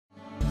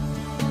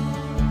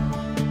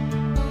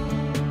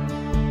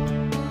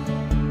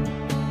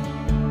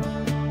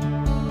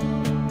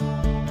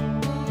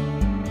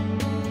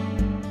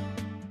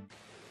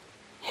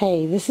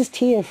Hey, this is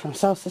Tia from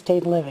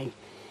Self-Sustained Living.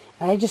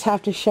 I just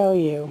have to show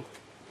you,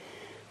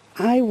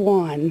 I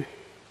won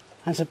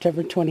on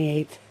September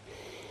 28th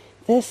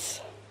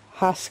this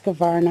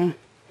Husqvarna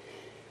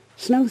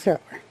snow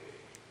thrower.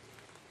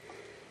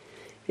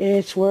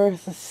 It's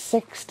worth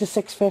 $6 to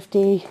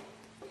 $6.50,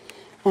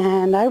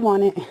 and I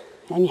won it,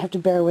 and you have to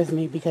bear with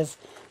me because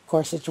of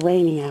course it's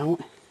raining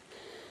out,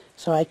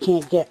 so I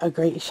can't get a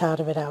great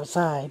shot of it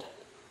outside.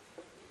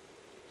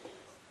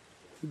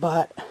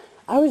 But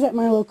I was at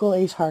my local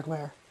Ace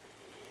Hardware,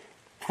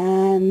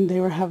 and they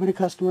were having a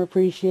customer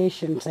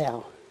appreciation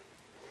sale,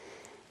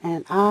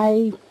 and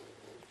I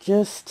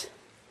just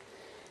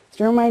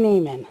threw my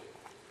name in,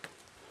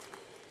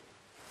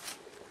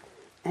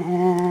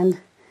 and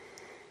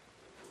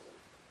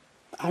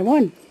I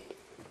won.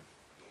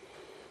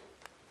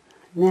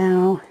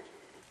 Now,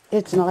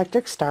 it's an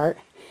electric start,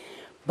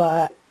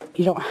 but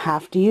you don't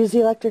have to use the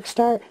electric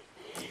start.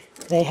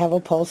 They have a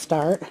pull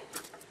start,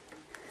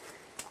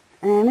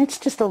 and it's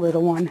just a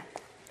little one,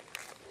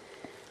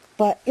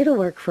 but it'll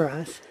work for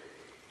us.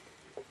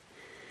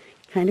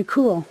 Kind of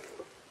cool.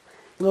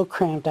 A little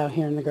cramped out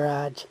here in the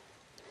garage,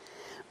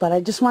 but I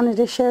just wanted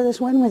to share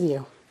this win with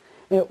you.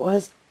 It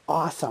was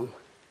awesome.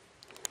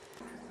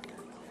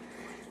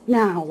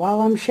 Now,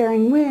 while I'm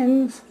sharing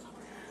wins,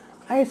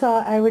 I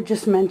thought I would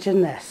just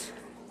mention this.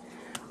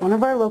 One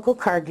of our local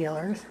car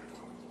dealers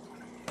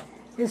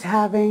is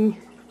having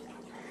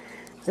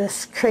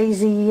this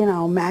crazy,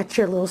 match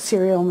your little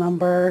serial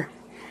number,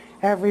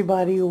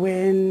 everybody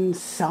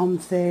wins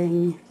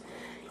something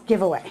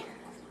giveaway.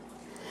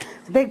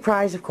 The big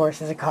prize, of course,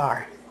 is a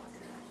car.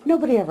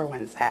 Nobody ever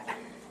wins that.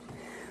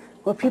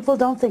 What people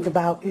don't think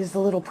about is the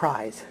little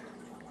prize.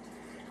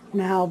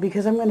 Now,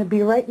 because I'm going to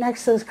be right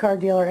next to this car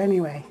dealer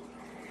anyway,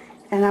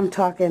 and I'm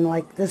talking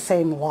like the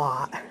same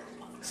lot,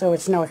 so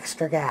it's no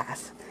extra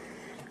gas.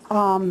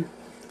 I'm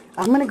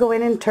going to go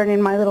in and turn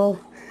in my little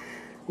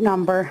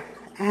number,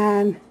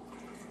 and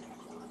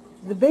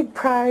the big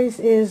prize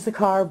is the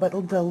car,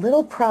 but the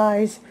little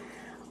prize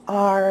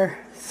are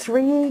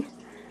 3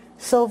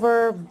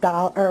 silver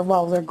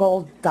they're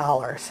gold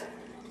dollars.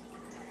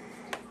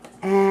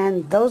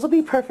 And those will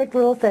be perfect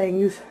little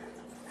things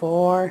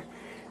for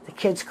the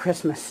kids'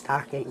 Christmas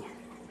stocking.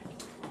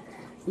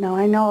 Now,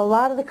 I know a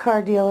lot of the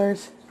car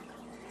dealers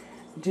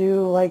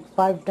do like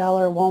 $5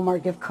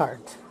 Walmart gift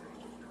cards.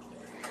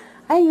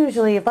 I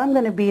usually, if I'm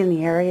going to be in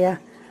the area,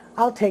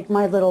 I'll take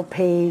my little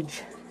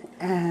page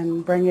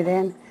and bring it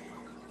in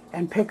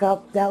and pick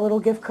up that little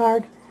gift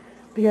card,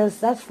 because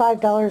that's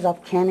 $5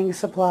 off canning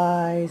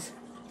supplies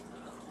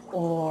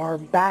or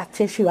bath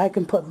tissue I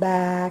can put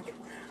back,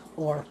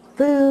 or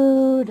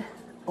food,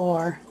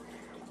 or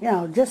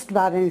just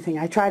about anything.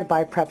 I try to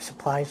buy prep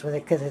supplies with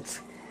it because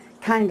it's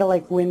kind of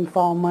like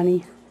windfall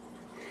money.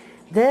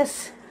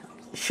 This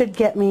should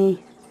get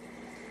me,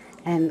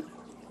 and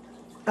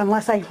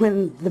unless I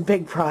win the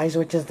big prize,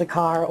 which is the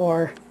car,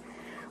 or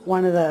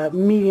one of the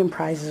medium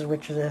prizes,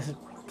 which are the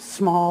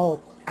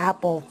small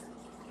Apple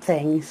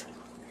things,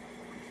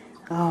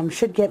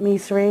 should get me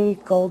 3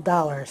 gold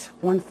dollars,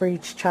 one for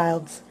each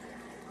child's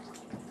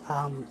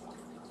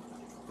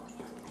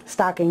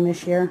stocking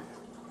this year,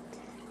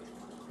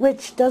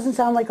 which doesn't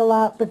sound like a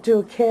lot, but to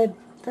a kid,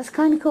 that's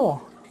kind of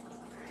cool.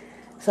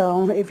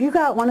 So if you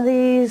got one of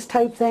these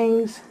type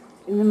things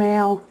in the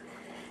mail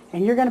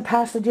and you're going to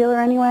pass the dealer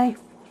anyway,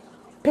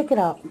 pick it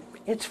up.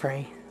 It's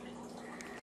free.